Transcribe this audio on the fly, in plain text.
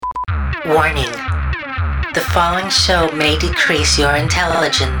Warning. The following show may decrease your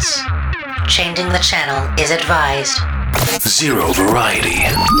intelligence. Changing the channel is advised. Zero variety.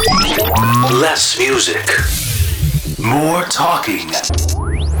 Less music. More talking.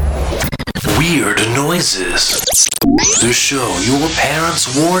 Weird noises. The show your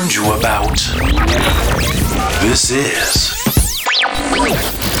parents warned you about. This is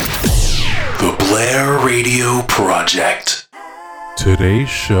the Blair Radio Project. Today's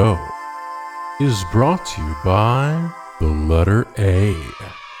show is brought to you by the letter A.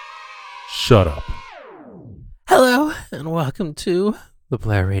 Shut up. Hello, and welcome to the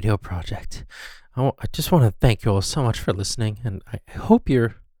Blair Radio Project. I just want to thank you all so much for listening, and I hope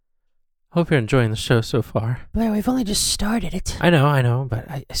you're enjoying the show so far. Blair, we've only just started it. I know, but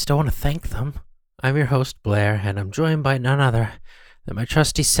I still want to thank them. I'm your host, Blair, and I'm joined by none other than my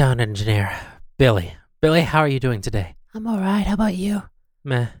trusty sound engineer, Billy. Billy, how are you doing today? I'm alright, how about you?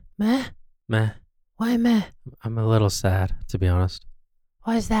 Meh. Meh? Meh. Why meh? I'm a little sad, to be honest.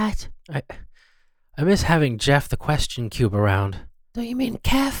 Why's that? I miss having Jeff the Question Cube around. Don't you mean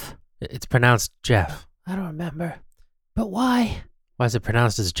Kef? It's pronounced Jeff. I don't remember. But why? Why is it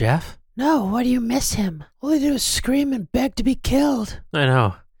pronounced as Jeff? No, why do you miss him? All he did was scream and beg to be killed. I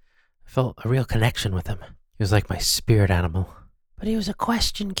know. I felt a real connection with him. He was like my spirit animal. But he was a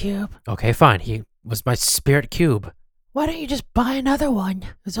question cube. Okay, fine. He was my spirit cube. Why don't you just buy another one?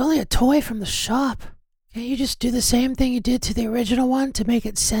 It's only a toy from the shop. Can't you just do the same thing you did to the original one to make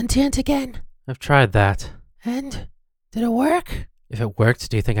it sentient again? I've tried that. And? Did it work? If it worked,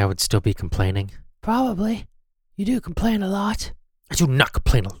 do you think I would still be complaining? Probably. You do complain a lot. I do not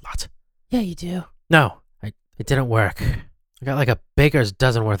complain a lot. Yeah, you do. No, it didn't work. I got like a baker's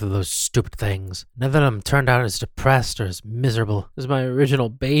dozen worth of those stupid things. None of them turned out as depressed or as miserable as my original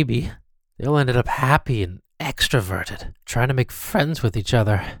baby. They all ended up happy and extroverted, trying to make friends with each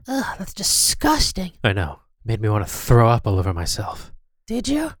other. Ugh, that's disgusting. I know. It made me want to throw up all over myself. Did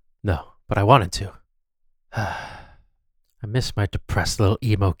you? No, but I wanted to. I miss my depressed little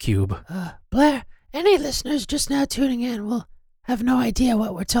emo cube. Blair, any listeners just now tuning in will have no idea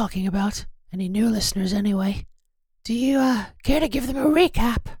what we're talking about. Any new listeners anyway. Do you, care to give them a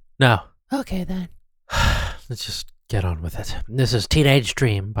recap? No. Okay, then. Let's just get on with it. This is Teenage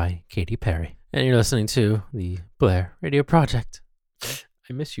Dream by Katy Perry. And you're listening to the Blair Radio Project.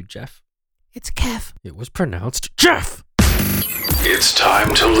 I miss you, Jeff. It's Kef. It was pronounced Jeff! It's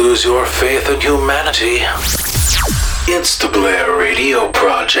time to lose your faith in humanity. It's the Blair Radio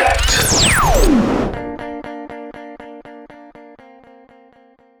Project.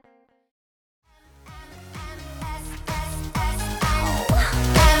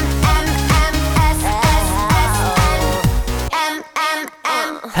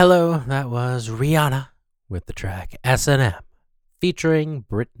 Hello, that was Rihanna with the track S&M, featuring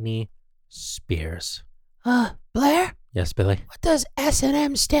Britney Spears. Blair? Yes, Billy? What does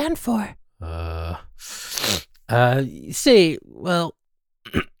S&M stand for? See, well,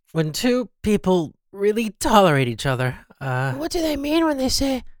 when two people really tolerate each other, What do they mean when they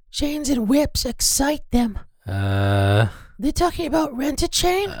say chains and whips excite them? They're talking about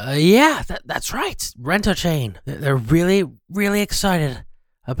Rent-A-Chain? Yeah, that's right. Rent-A-Chain. They're really, really excited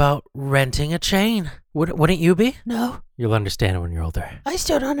about renting a chain. Wouldn't you be? No. You'll understand when you're older. I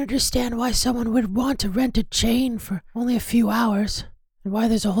still don't understand why someone would want to rent a chain for only a few hours, and why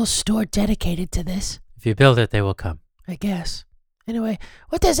there's a whole store dedicated to this. If you build it, they will come. I guess. Anyway,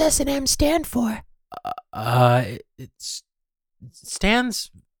 what does S&M stand for? It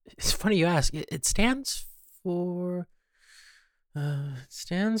stands... It's funny you ask. It stands for...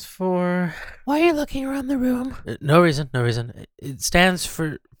 stands for... Why are you looking around the room? No reason. It stands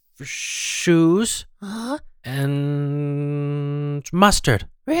for shoes Uh-huh. and mustard.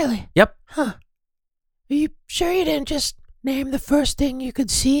 Really? Yep. Huh. Are you sure you didn't just name the first thing you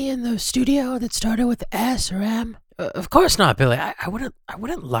could see in the studio that started with S or M? Of course not, Billy. I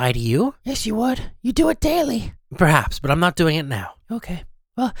wouldn't lie to you. Yes, you would. You do it daily. Perhaps, but I'm not doing it now. Okay.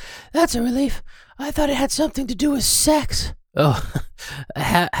 Well, that's a relief. I thought it had something to do with sex. Oh,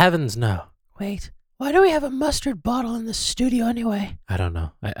 heavens no. Wait, why do we have a mustard bottle in the studio anyway? I don't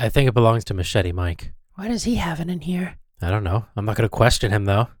know. I think it belongs to Machete Mike. Why does he have it in here? I don't know. I'm not going to question him,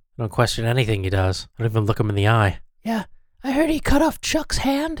 though. I don't question anything he does. I don't even look him in the eye. Yeah, I heard he cut off Chuck's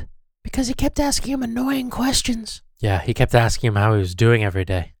hand because he kept asking him annoying questions. Yeah, he kept asking him how he was doing every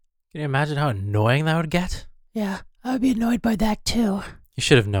day. Can you imagine how annoying that would get? Yeah, I would be annoyed by that too. You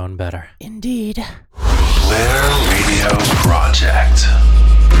should have known better. Indeed. Blair Radio Project.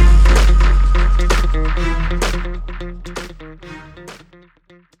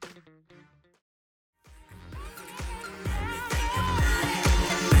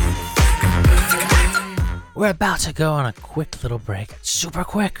 we're about to go on a quick little break. Super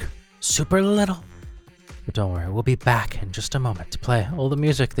quick. Super little. But don't worry, we'll be back in just a moment to play all the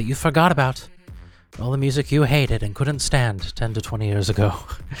music that you forgot about. All the music you hated and couldn't stand 10 to 20 years ago.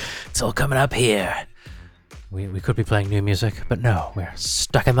 It's all coming up here. We could be playing new music, but no, we're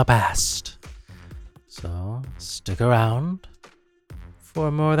stuck in the past. So, stick around for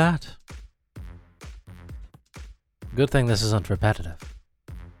more of that. Good thing this isn't repetitive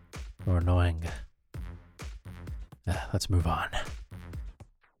or annoying. Let's move on.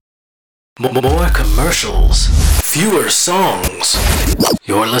 More commercials, fewer songs.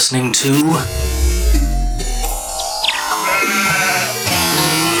 You're listening to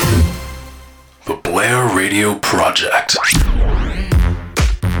the Blair Radio Project.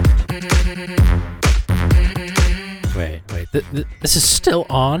 Wait, this is still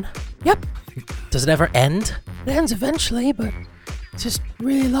on? Yep, Does it ever end? it ends eventually, but it's just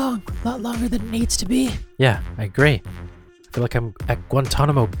really long. A lot longer than it needs to be. Yeah, I agree. I feel like I'm at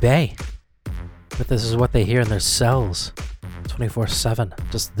Guantanamo Bay. But this is what they hear in their cells 24/7.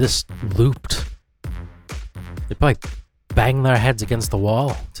 Just this looped. They probably bang their heads against the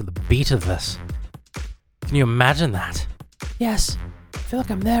wall to the beat of this. Can you imagine that? Yes, I feel like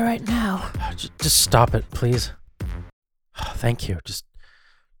I'm there right now. Just stop it, please. Thank you. Just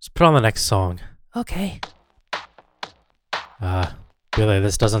put on the next song. Okay, Billy,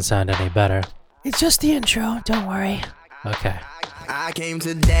 this doesn't sound any better. it's just the intro, don't worry. Okay. I came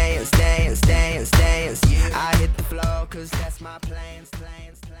to dance, dance, dance, dance. I hit the floor cause that's my plans,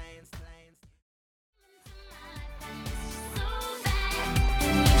 plans, plans, plans.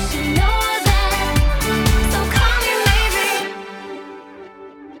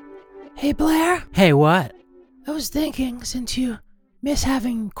 Hey Blair, Hey, what? I was thinking, since you miss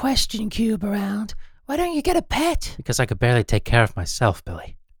having Question Cube around, why don't you get a pet? Because I could barely take care of myself,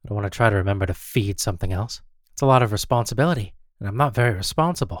 Billy. I don't want to try to remember to feed something else. It's a lot of responsibility, and I'm not very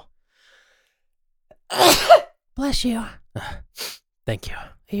responsible. Bless you. Thank you.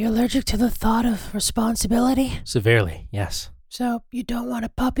 Are you allergic to the thought of responsibility? Severely, yes. So you don't want a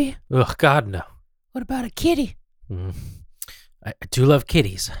puppy? Ugh, God, no. What about a kitty? I do love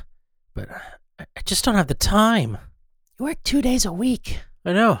kitties, but I just don't have the time. You work 2 days a week.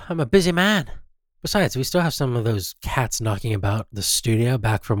 I know, I'm a busy man. Besides, we still have some of those cats knocking about the studio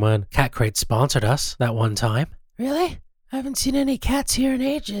back from when Cat Crate sponsored us that one time. Really? I haven't seen any cats here in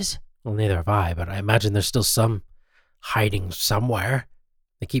ages. Well, neither have I, but I imagine there's still some hiding somewhere.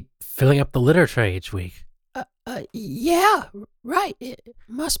 They keep filling up the litter tray each week. Yeah, right. It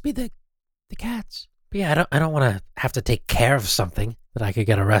must be the cats. But yeah, I don't want to have to take care of something that I could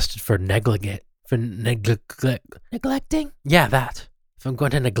get arrested for neglect. Neglecting? Yeah, that. If I'm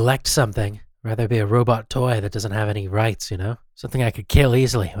going to neglect something, I'd rather be a robot toy that doesn't have any rights, you know? Something I could kill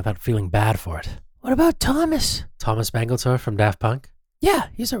easily without feeling bad for it. What about Thomas? Thomas Bangalter from Daft Punk? Yeah,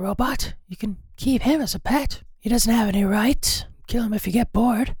 he's a robot. You can keep him as a pet. He doesn't have any rights. Kill him if you get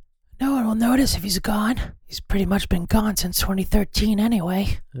bored. No one will notice if he's gone. He's pretty much been gone since 2013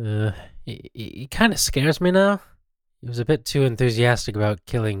 anyway. He kind of scares me now. He was a bit too enthusiastic about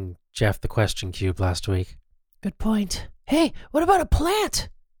killing Jeff the Question Cube last week. Good point. Hey, what about a plant?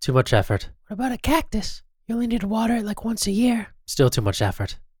 Too much effort. What about a cactus? You only need to water it like once a year. Still too much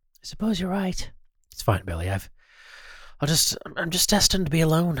effort. I suppose you're right. It's fine, Billy. I'm just destined to be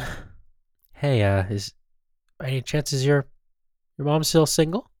alone. Hey, is by any chances your mom still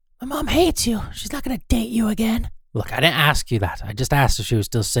single? My mom hates you. She's not gonna date you again. Look, I didn't ask you that. I just asked if she was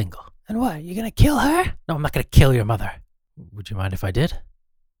still single. And what, you gonna kill her? No, I'm not gonna kill your mother. Would you mind if I did?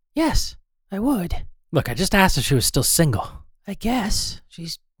 Yes, I would. Look, I just asked if she was still single. I guess.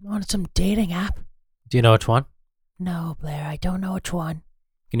 She's on some dating app. Do you know which one? No, Blair, I don't know which one.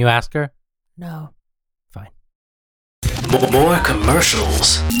 Can you ask her? No. Fine. More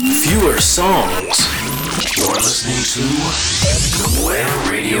commercials, fewer songs. You're listening to the Blair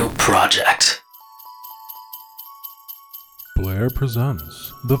Radio Project. Blair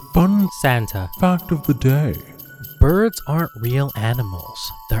presents the fun Santa. fact of the day. Birds aren't real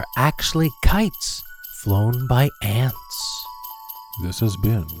animals. They're actually kites flown by ants. This has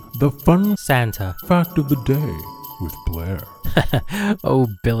been the fun Santa. fact of the day with Blair. Oh,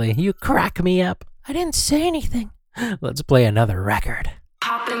 Billy, you crack me up. I didn't say anything. Let's play another record.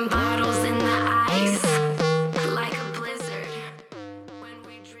 Popping bottles in the ice like a blizzard. When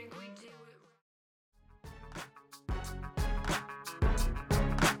we drink, we do it.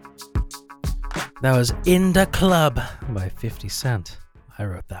 That was In the Club by 50 Cent. I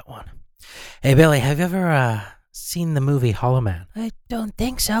wrote that one. Hey, Billy, have you ever seen the movie Hollow Man? I don't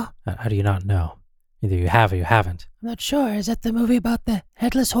think so. How do you not know? Either you have or you haven't. I'm not sure. Is that the movie about the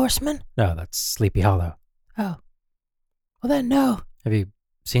Headless Horseman? No, that's Sleepy Hollow. Oh. Well then, no. Have you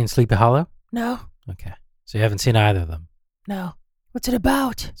seen Sleepy Hollow? No. Okay. So you haven't seen either of them. No. What's it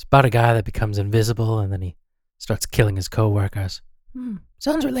about? It's about a guy that becomes invisible and then he starts killing his co-workers.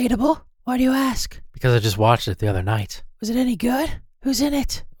 Sounds relatable. Why do you ask? Because I just watched it the other night. Was it any good? Who's in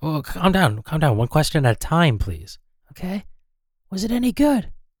it? Oh, calm down. One question at a time, please. Okay. Was it any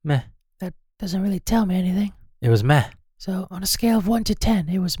good? Meh. That doesn't really tell me anything. It was meh. So, on a scale of 1 to 10,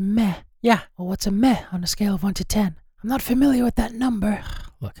 it was meh. Yeah. Well, what's a meh on a scale of 1 to 10? I'm not familiar with that number.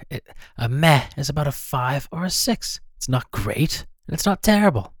 Look, a meh is about a 5 or a 6. It's not great, and it's not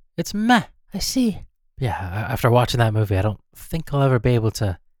terrible. It's meh. I see. Yeah, after watching that movie, I don't think I'll ever be able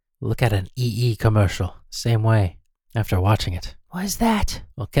to look at an EE commercial the same way after watching it. Why's that?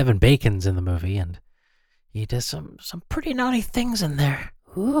 Well, Kevin Bacon's in the movie, and he does some pretty naughty things in there.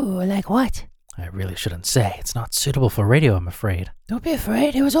 Ooh, like what? I really shouldn't say. It's not suitable for radio, I'm afraid. Don't be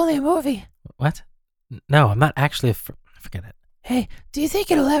afraid. It was only a movie. What? No, I'm not actually forget it. Hey, do you think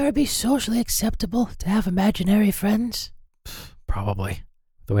it'll ever be socially acceptable to have imaginary friends? Probably.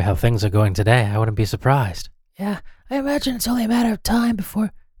 The way how things are going today, I wouldn't be surprised. Yeah, I imagine it's only a matter of time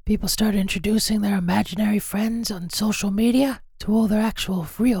before people start introducing their imaginary friends on social media to all their actual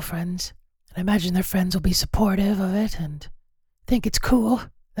real friends. And I imagine their friends will be supportive of it and think it's cool.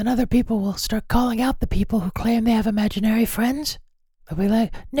 Then other people will start calling out the people who claim they have imaginary friends. They'll be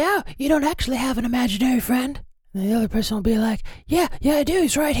like, no, you don't actually have an imaginary friend. And the other person will be like, yeah, I do,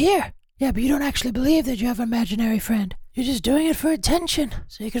 he's right here. Yeah, but you don't actually believe that you have an imaginary friend. You're just doing it for attention,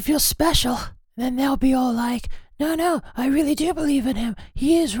 so you can feel special. And then they'll be all like, no, I really do believe in him.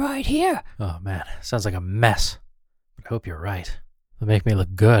 He is right here. Oh man, sounds like a mess. But I hope you're right. It'll make me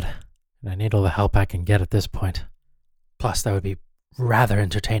look good, and I need all the help I can get at this point. Plus, that would be rather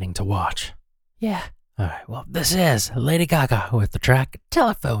entertaining to watch. Yeah. Alright, well, this is Lady Gaga with the track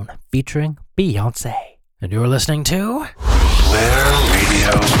Telephone featuring Beyonce. And you're listening to Blair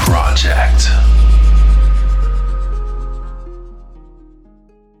Radio Project.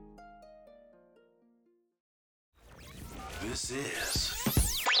 This is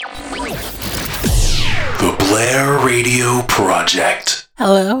the Blair Radio Project.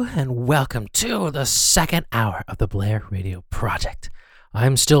 Hello, and welcome to the second hour of the Blair Radio Project.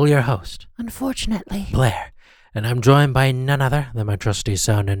 I'm still your host, Unfortunately. Blair, and I'm joined by none other than my trusty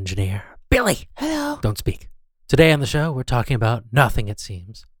sound engineer, Billy. Hello. Don't speak. Today on the show, we're talking about nothing, it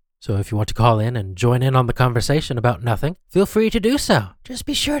seems. So if you want to call in and join in on the conversation about nothing, feel free to do so. Just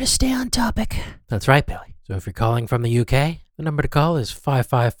be sure to stay on topic. That's right, Billy. So if you're calling from the UK, the number to call is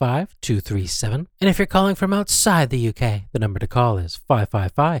 555-237. And if you're calling from outside the UK, the number to call is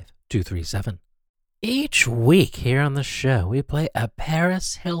 555-237. Each week here on the show, we play a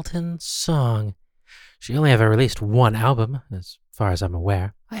Paris Hilton song. She only ever released one album, as far as I'm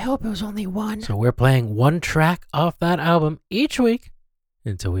aware. I hope it was only one. So we're playing one track off that album each week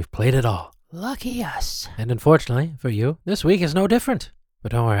until we've played it all. Lucky us. And unfortunately for you, this week is no different.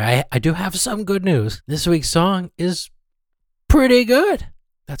 But don't worry, I do have some good news. This week's song is pretty good.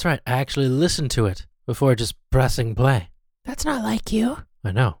 That's right, I actually listened to it before just pressing play. That's not like you.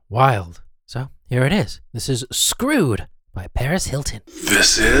 I know, wild. So here it is. This is Screwed by Paris Hilton.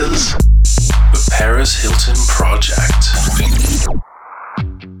 This is the Paris Hilton Project.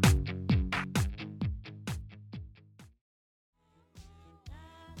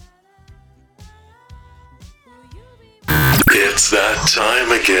 It's that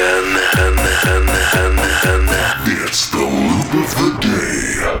time again. It's the loop of the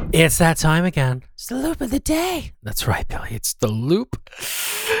day. It's that time again. It's the loop of the day. That's right, Billy. It's the loop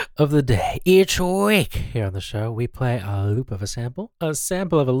of the day. Each week here on the show, we play a loop of a sample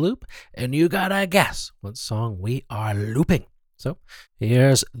of a loop, and you gotta guess what song we are looping. So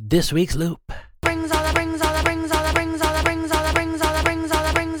here's this week's loop.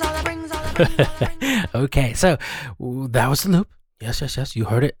 Okay, so that was the loop. Yes. You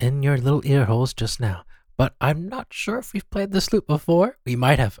heard it in your little ear holes just now. But I'm not sure if we've played this loop before. We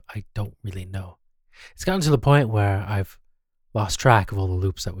might have. I don't really know. It's gotten to the point where I've lost track of all the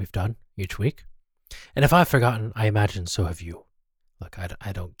loops that we've done each week. And if I've forgotten, I imagine so have you. Look,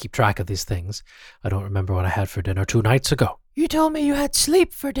 I don't keep track of these things. I don't remember what I had for dinner 2 nights ago. You told me you had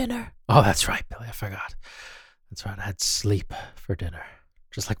sleep for dinner. Oh, that's right, Billy. I forgot. That's right. I had sleep for dinner.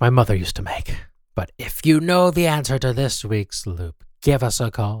 Just like my mother used to make. But if you know the answer to this week's loop, give us a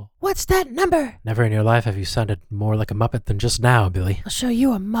call. What's that number? Never in your life have you sounded more like a Muppet than just now, Billy. I'll show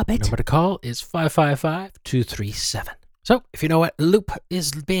you a Muppet. Number to call is 555-237. So, if you know what loop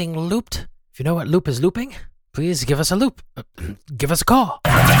is being looped, if you know what loop is looping, please give us a loop. Give us a call.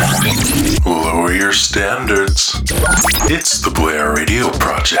 Lower your standards. It's the Blair Radio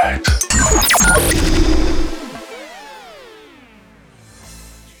Project.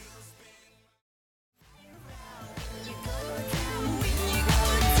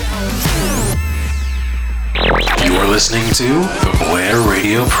 listening to the Blair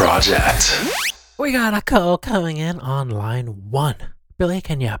Radio Project. We got a call coming in on line 1. Billy,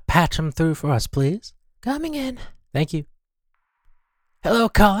 can you patch him through for us, please? Coming in. Thank you. Hello,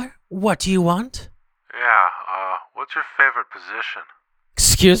 caller. What do you want? Yeah, what's your favorite position?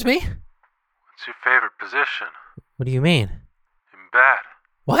 Excuse me? What's your favorite position? What do you mean? In bed.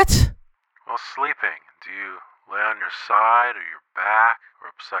 What? While sleeping, do you lay on your side or your back or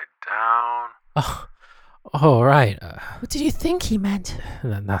upside down? Oh, right. What did you think he meant?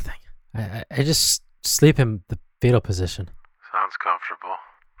 Nothing. I just sleep in the fetal position. Sounds comfortable.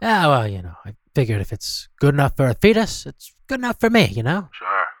 Yeah, well, I figured if it's good enough for a fetus, it's good enough for me, Sure.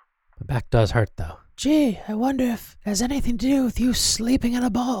 My back does hurt, though. Gee, I wonder if it has anything to do with you sleeping in a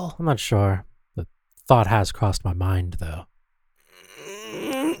ball. I'm not sure. The thought has crossed my mind, though.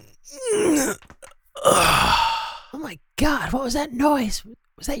 Oh my God, what was that noise?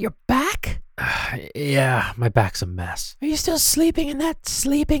 Was that your back? Yeah, my back's a mess. Are you still sleeping in that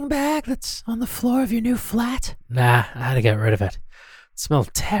sleeping bag that's on the floor of your new flat? Nah, I had to get rid of it. It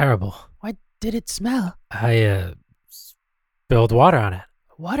smelled terrible. Why did it smell? I, spilled water on it.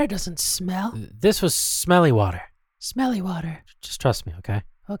 Water doesn't smell. This was smelly water. Smelly water. Just trust me, okay?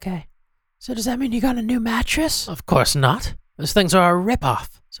 Okay. So does that mean you got a new mattress? Of course not. Those things are a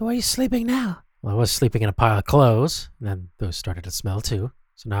rip-off. So where are you sleeping now? Well, I was sleeping in a pile of clothes, and then those started to smell too.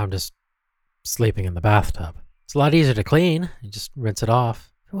 So now I'm just sleeping in the bathtub. It's a lot easier to clean. You just rinse it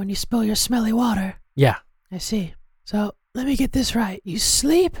off. For when you spill your smelly water. Yeah. I see. So let me get this right. You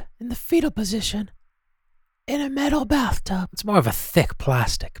sleep in the fetal position in a metal bathtub. It's more of a thick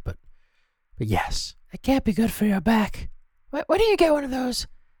plastic, but yes. It can't be good for your back. Why don't you get one of those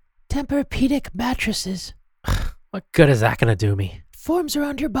Tempur-Pedic mattresses? What good is that gonna do me? It forms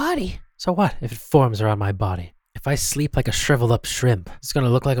around your body. So what if it forms around my body? If I sleep like a shriveled up shrimp, it's gonna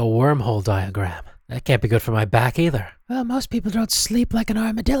look like a wormhole diagram. That can't be good for my back either. Well, most people don't sleep like an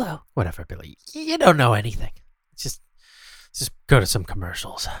armadillo. Whatever, Billy. You don't know anything. Just go to some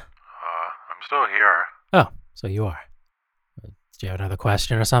commercials. I'm still here. Oh, so you are. Do you have another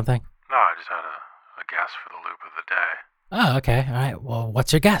question or something? No, I just had a guess for the loop of the day. Oh, okay. All right. Well,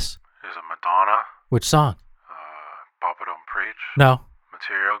 what's your guess? Is it Madonna? Which song? Papa Don't Preach? No.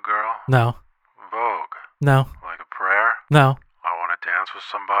 Material Girl? No. Vogue? No. Like a prayer? No. I Want to Dance with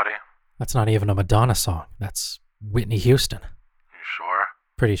Somebody? That's not even a Madonna song. That's Whitney Houston. You sure?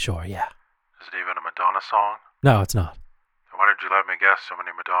 Pretty sure, yeah. Is it even a Madonna song? No, it's not. Then why did you let me guess so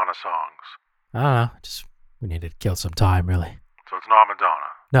many Madonna songs? I don't know. We needed to kill some time, really. So it's not Madonna?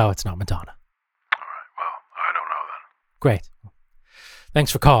 No, it's not Madonna. Alright, well, I don't know then. Great.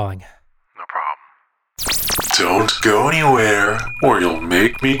 Thanks for calling. No problem. Don't go anywhere or you'll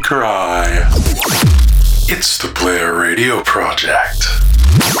make me cry. It's the Blair Radio Project.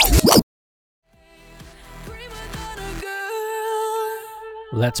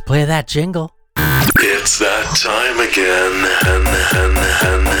 Let's play that jingle. It's that time again.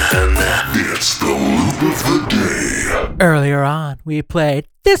 It's the loop of the day. Earlier on, we played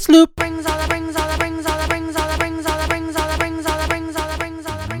this loop.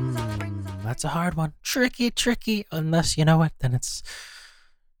 That's a hard one. Tricky. Unless you know it, then it's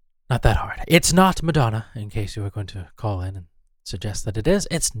not that hard. It's not Madonna, in case you were going to call in and suggest that it is.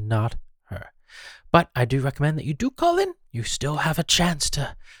 It's not her. But I do recommend that you do call in. You still have a chance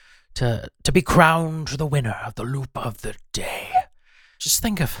to be crowned the winner of the loop of the day. Just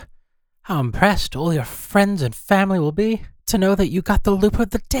think of how impressed all your friends and family will be to know that you got the loop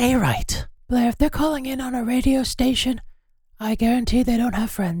of the day right. Blair, if they're calling in on a radio station, I guarantee they don't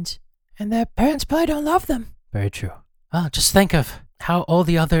have friends. And their parents probably don't love them. Very true. Well, just think of how all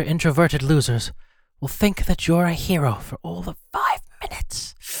the other introverted losers will think that you're a hero for all the 5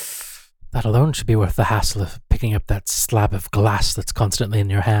 minutes. That alone should be worth the hassle of picking up that slab of glass that's constantly in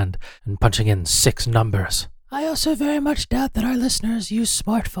your hand and punching in 6 numbers. I also very much doubt that our listeners use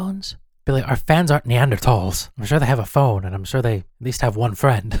smartphones. Billy, our fans aren't Neanderthals. I'm sure they have a phone, and I'm sure they at least have one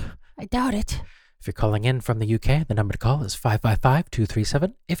friend. I doubt it. If you're calling in from the UK, the number to call is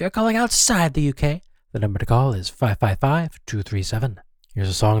 555-237. If you're calling outside the UK, the number to call is 555-237. Here's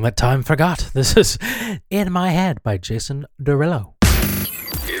a song that time forgot. This is In My Head by Jason Derulo.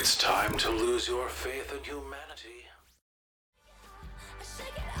 It's time to lose your faith in humanity.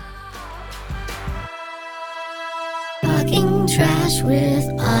 Talking trash with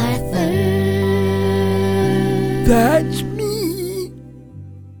Arthur. That's me.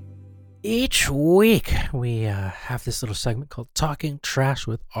 Each week, we have this little segment called Talking Trash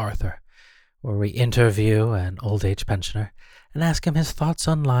with Arthur, where we interview an old age pensioner and ask him his thoughts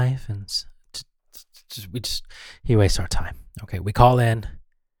on life, and he wastes our time. Okay, we call in,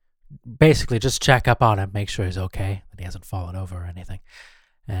 basically just check up on him, make sure he's okay, that he hasn't fallen over or anything.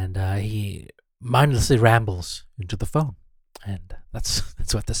 And he mindlessly rambles into the phone. And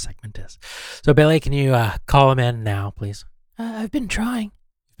that's what this segment is. So, Billy, can you call him in now, please? I've been trying.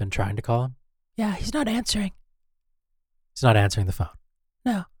 You've been trying to call him? Yeah, he's not answering. He's not answering the phone.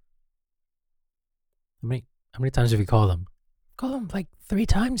 No. How many times have you called him? Called him like 3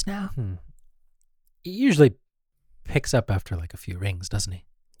 times now. He usually picks up after like a few rings, doesn't he?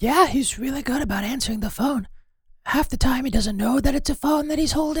 Yeah, he's really good about answering the phone. Half the time he doesn't know that it's a phone that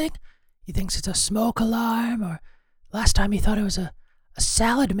he's holding. He thinks it's a smoke alarm, or last time he thought it was a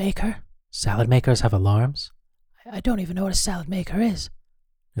salad maker. Salad makers have alarms? I don't even know what a salad maker is.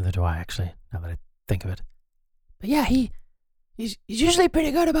 Neither do I, actually, now that I think of it. But yeah, he's usually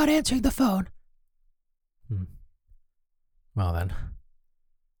pretty good about answering the phone. Well then,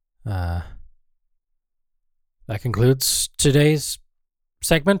 that concludes today's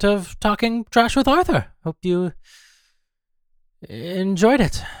segment of Talking Trash with Arthur. Hope you enjoyed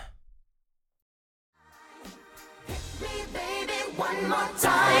it.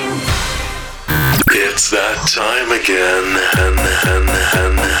 It's that time again.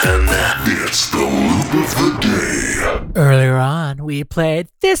 It's the loop of the day. Earlier on, we played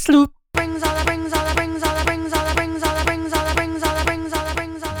this loop.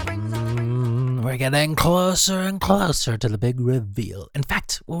 We're getting closer and closer to the big reveal. In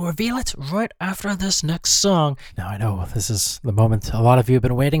fact, we'll reveal it right after this next song. Now, I know this is the moment a lot of you have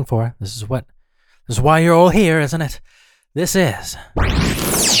been waiting for. This is why you're all here, isn't it? This is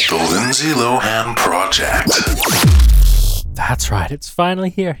The Lindsay Lohan Project. That's right, it's finally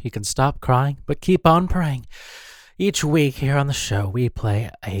here. You can stop crying, but keep on praying. Each week here on the show, we play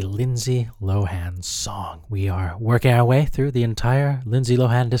a Lindsay Lohan song. We are working our way through the entire Lindsay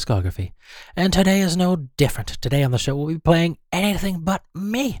Lohan discography. And today is no different. Today on the show, we'll be playing Anything But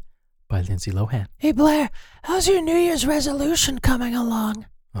Me by Lindsay Lohan. Hey Blair, how's your New Year's resolution coming along?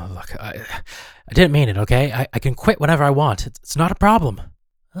 Oh, look, I didn't mean it, okay? I can quit whenever I want. It's not a problem.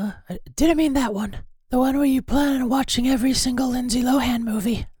 I didn't mean that one. The one where you plan on watching every single Lindsay Lohan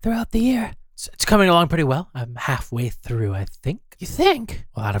movie throughout the year. It's coming along pretty well. I'm halfway through, I think. You think?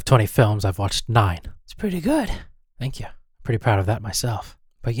 Well, out of 20 films, I've watched 9. It's pretty good. Thank you. Pretty proud of that myself.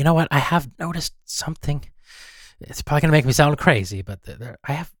 But you know what? I have noticed something. It's probably going to make me sound crazy, but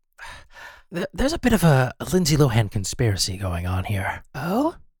there's a bit of a Lindsay Lohan conspiracy going on here.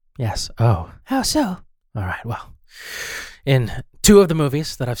 Oh? Yes, oh. How so? All right, well, in 2 of the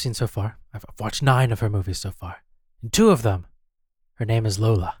movies that I've seen so far, I've watched 9 of her movies so far. In 2 of them, her name is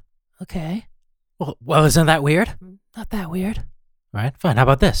Lola. Okay. Well, isn't that weird? Not that weird. All right, fine. How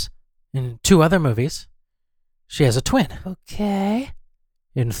about this? In 2 other movies, she has a twin. Okay.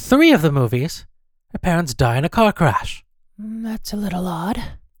 In 3 of the movies, her parents die in a car crash. That's a little odd.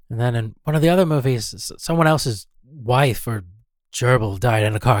 And then in one of the other movies, someone else's wife or gerbil died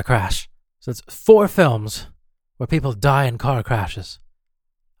in a car crash. So it's 4 films where people die in car crashes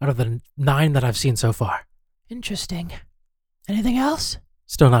out of the 9 that I've seen so far. Interesting. Anything else?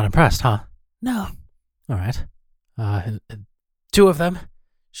 Still not impressed, huh? No. All right. 2 of them,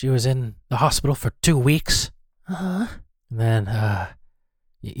 she was in the hospital for 2 weeks. Uh-huh. And then,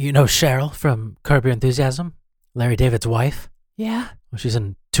 you know Cheryl from Curb Your Enthusiasm? Larry David's wife? Yeah? Well, she's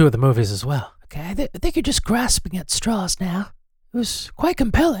in 2 of the movies as well. Okay, I think you're just grasping at straws now. It was quite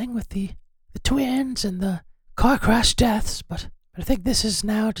compelling with the twins and the car crash deaths, but I think this is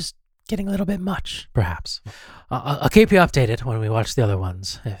now just getting a little bit much. Perhaps. I'll keep you updated when we watch the other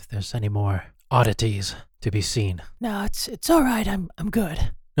ones, if there's any more oddities to be seen. No, it's all right. I'm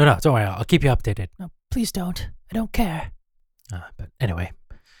good. No, don't worry. I'll keep you updated. No, please don't. I don't care. But anyway,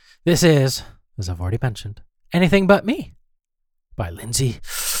 this is, as I've already mentioned, Anything But Me by Lindsay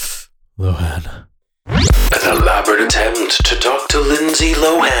Lohan. An elaborate attempt to talk to Lindsay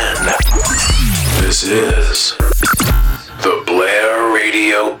Lohan. This is the Blair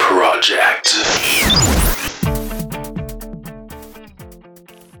Radio Project.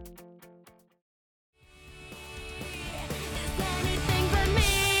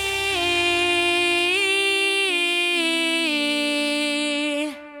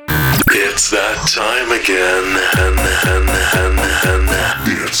 It's that time again.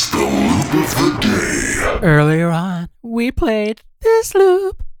 It's the loop of the day. Earlier on, we played this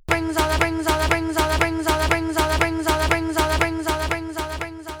loop.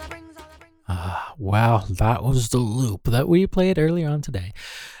 Wow, that was the loop that we played earlier on today.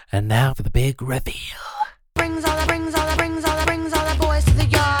 And now for the big reveal. Brings all the boys to the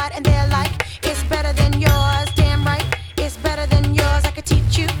yard, and they're like, it's better than yours. Damn right, it's better than yours. I could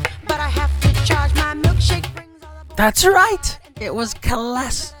teach you, but I have to charge my milkshake. That's right. It was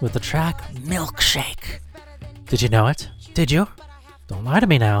Celeste with the track Milkshake. Did you know it? Did you? Don't lie to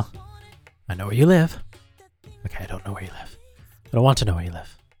me now. I know where you live. Okay, I don't know where you live. I don't want to know where you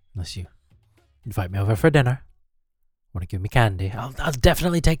live. Unless you invite me over for dinner. Want to give me candy? I'll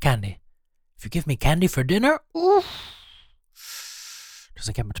definitely take candy. If you give me candy for dinner, ooh,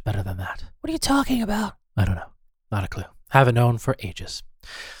 doesn't get much better than that. What are you talking about? I don't know. Not a clue. Haven't known for ages.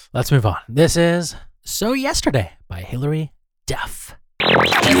 Let's move on. This is So Yesterday by Hilary Duff.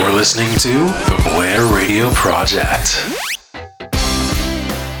 You're listening to the Blair Radio Project.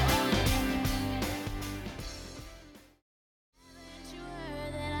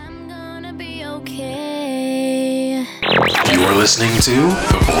 You're listening to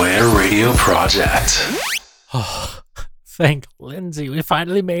the Blair Radio Project. Oh, thank Lindsay. We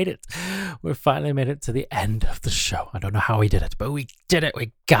finally made it. We finally made it to the end of the show. I don't know how we did it, but we did it.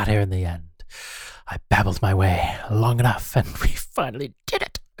 We got here in the end. I babbled my way long enough, and we finally did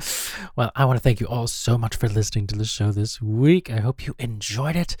it. Well, I want to thank you all so much for listening to the show this week. I hope you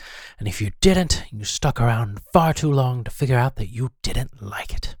enjoyed it. And if you didn't, you stuck around far too long to figure out that you didn't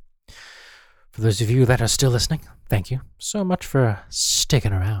like it. For those of you that are still listening, thank you so much for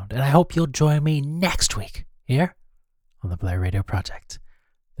sticking around. And I hope you'll join me next week here on the Blair Radio Project.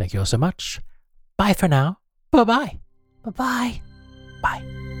 Thank you all so much. Bye for now. Bye-bye. Bye-bye.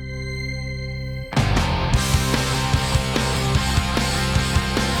 Bye.